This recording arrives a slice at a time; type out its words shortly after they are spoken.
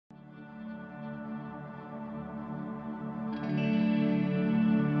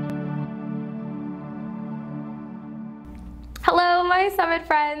my Summit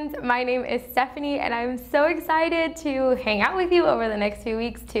friends, my name is Stephanie and I'm so excited to hang out with you over the next few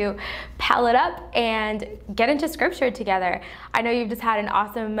weeks to pal it up and get into scripture together. I know you've just had an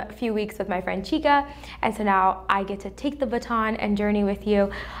awesome few weeks with my friend Chica, and so now I get to take the baton and journey with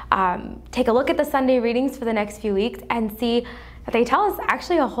you, take a look at the Sunday readings for the next few weeks and see that they tell us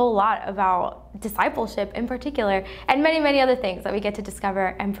actually a whole lot about discipleship in particular, and many, many other things that we get to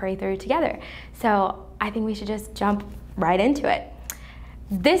discover and pray through together. So I think we should just jump right into it.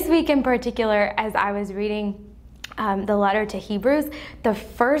 This week in particular, as I was reading the letter to Hebrews, the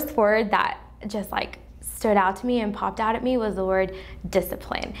first word that just stood out to me and popped out at me was the word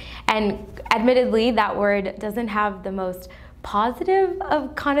discipline. And admittedly, that word doesn't have the most positive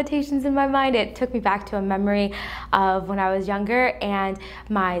of connotations in my mind. It took me back to a memory of when I was younger and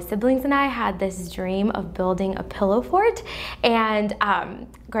my siblings and I had this dream of building a pillow fort. And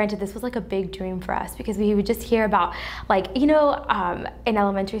granted, this was a big dream for us because we would just hear about in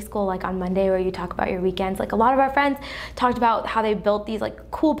elementary school, on Monday where you talk about your weekends, a lot of our friends talked about how they built these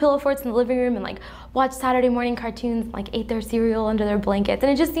cool pillow forts in the living room and watched Saturday morning cartoons, ate their cereal under their blankets.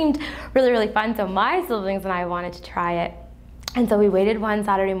 And it just seemed really, really fun. So my siblings and I wanted to try it. And so we waited one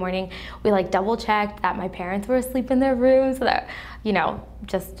Saturday morning. We double checked that my parents were asleep in their room so that,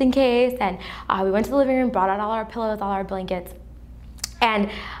 just in case. And we went to the living room, brought out all our pillows, all our blankets. And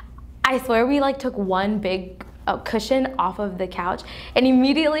I swear we took one big cushion off of the couch, and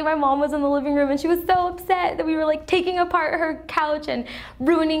immediately my mom was in the living room and she was so upset that we were taking apart her couch and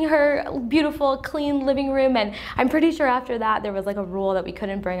ruining her beautiful clean living room. And I'm pretty sure after that there was a rule that we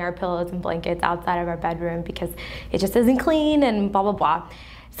couldn't bring our pillows and blankets outside of our bedroom because it just isn't clean and blah blah blah.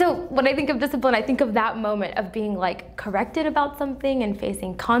 So when I think of discipline, I think of that moment of being corrected about something and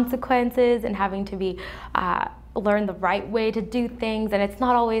facing consequences and having to be learn the right way to do things, and it's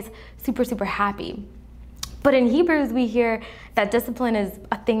not always super happy. But in Hebrews, we hear that discipline is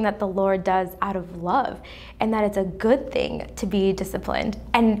a thing that the Lord does out of love, and that it's a good thing to be disciplined.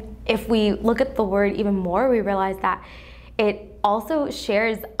 And if we look at the word even more, we realize that it also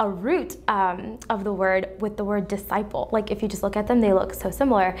shares a root of the word with the word disciple. If you just look at them, they look so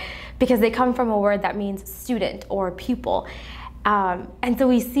similar because they come from a word that means student or pupil. And so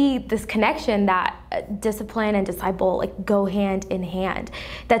we see this connection that discipline and disciple go hand in hand.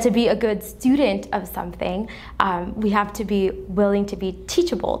 That to be a good student of something, we have to be willing to be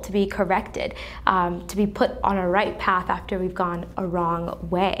teachable, to be corrected, to be put on a right path after we've gone a wrong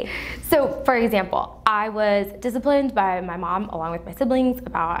way. So for example, I was disciplined by my mom along with my siblings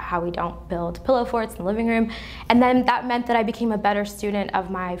about how we don't build pillow forts in the living room. And then that meant that I became a better student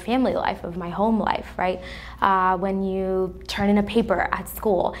of my family life, of my home life, right? When you turn in a paper at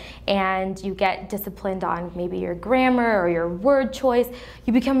school and you get disciplined on maybe your grammar or your word choice,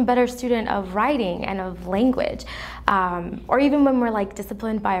 you become a better student of writing and of language. Or even when we're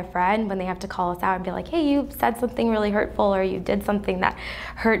disciplined by a friend, when they have to call us out and be hey, you said something really hurtful or you did something that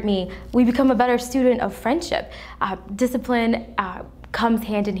hurt me, we become a better student of friendship. Discipline comes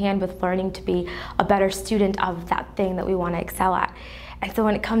hand in hand with learning to be a better student of that thing that we want to excel at. And so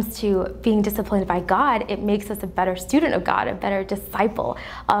when it comes to being disciplined by God, it makes us a better student of God, a better disciple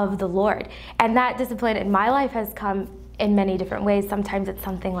of the Lord. And that discipline in my life has come in many different ways. Sometimes it's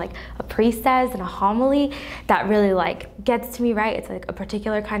something a priest says in a homily that really gets to me, right? It's a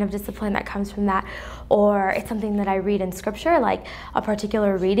particular kind of discipline that comes from that. Or it's something that I read in scripture, a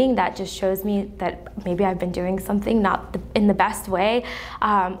particular reading that just shows me that maybe I've been doing something not in the best way.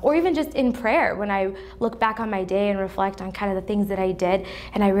 Or even just in prayer, when I look back on my day and reflect on kind of the things that I did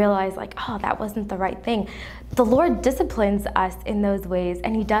and I realize oh, that wasn't the right thing. The Lord disciplines us in those ways,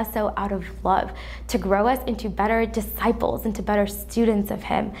 and He does so out of love to grow us into better disciples, into better students of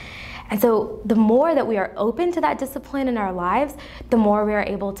Him. And so the more that we are open to that discipline in our lives, the more we are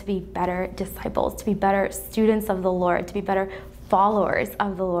able to be better disciples, to be better students of the Lord, to be better followers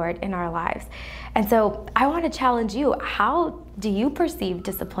of the Lord in our lives. And so I want to challenge you. How do you perceive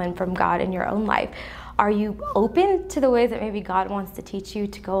discipline from God in your own life? Are you open to the ways that maybe God wants to teach you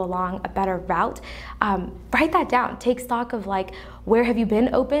to go along a better route? Write that down. Take stock of where have you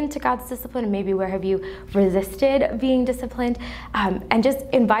been open to God's discipline, and maybe where have you resisted being disciplined, and just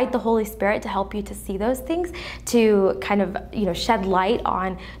invite the Holy Spirit to help you to see those things, to kind of shed light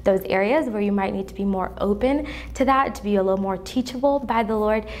on those areas where you might need to be more open to that, to be a little more teachable by the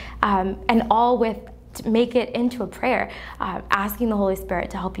Lord, and all with to make it into a prayer, asking the Holy Spirit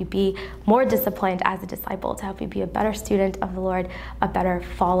to help you be more disciplined as a disciple, to help you be a better student of the Lord, a better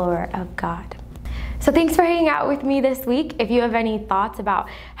follower of God. So thanks for hanging out with me this week. If you have any thoughts about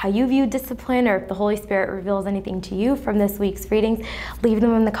how you view discipline, or if the Holy Spirit reveals anything to you from this week's readings, leave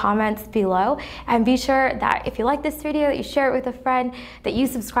them in the comments below. And be sure that if you like this video, that you share it with a friend, that you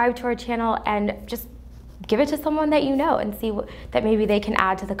subscribe to our channel, and just give it to someone that you know and see that maybe they can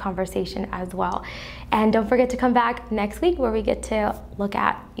add to the conversation as well. And don't forget to come back next week where we get to look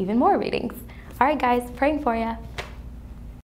at even more readings. All right, guys, praying for you.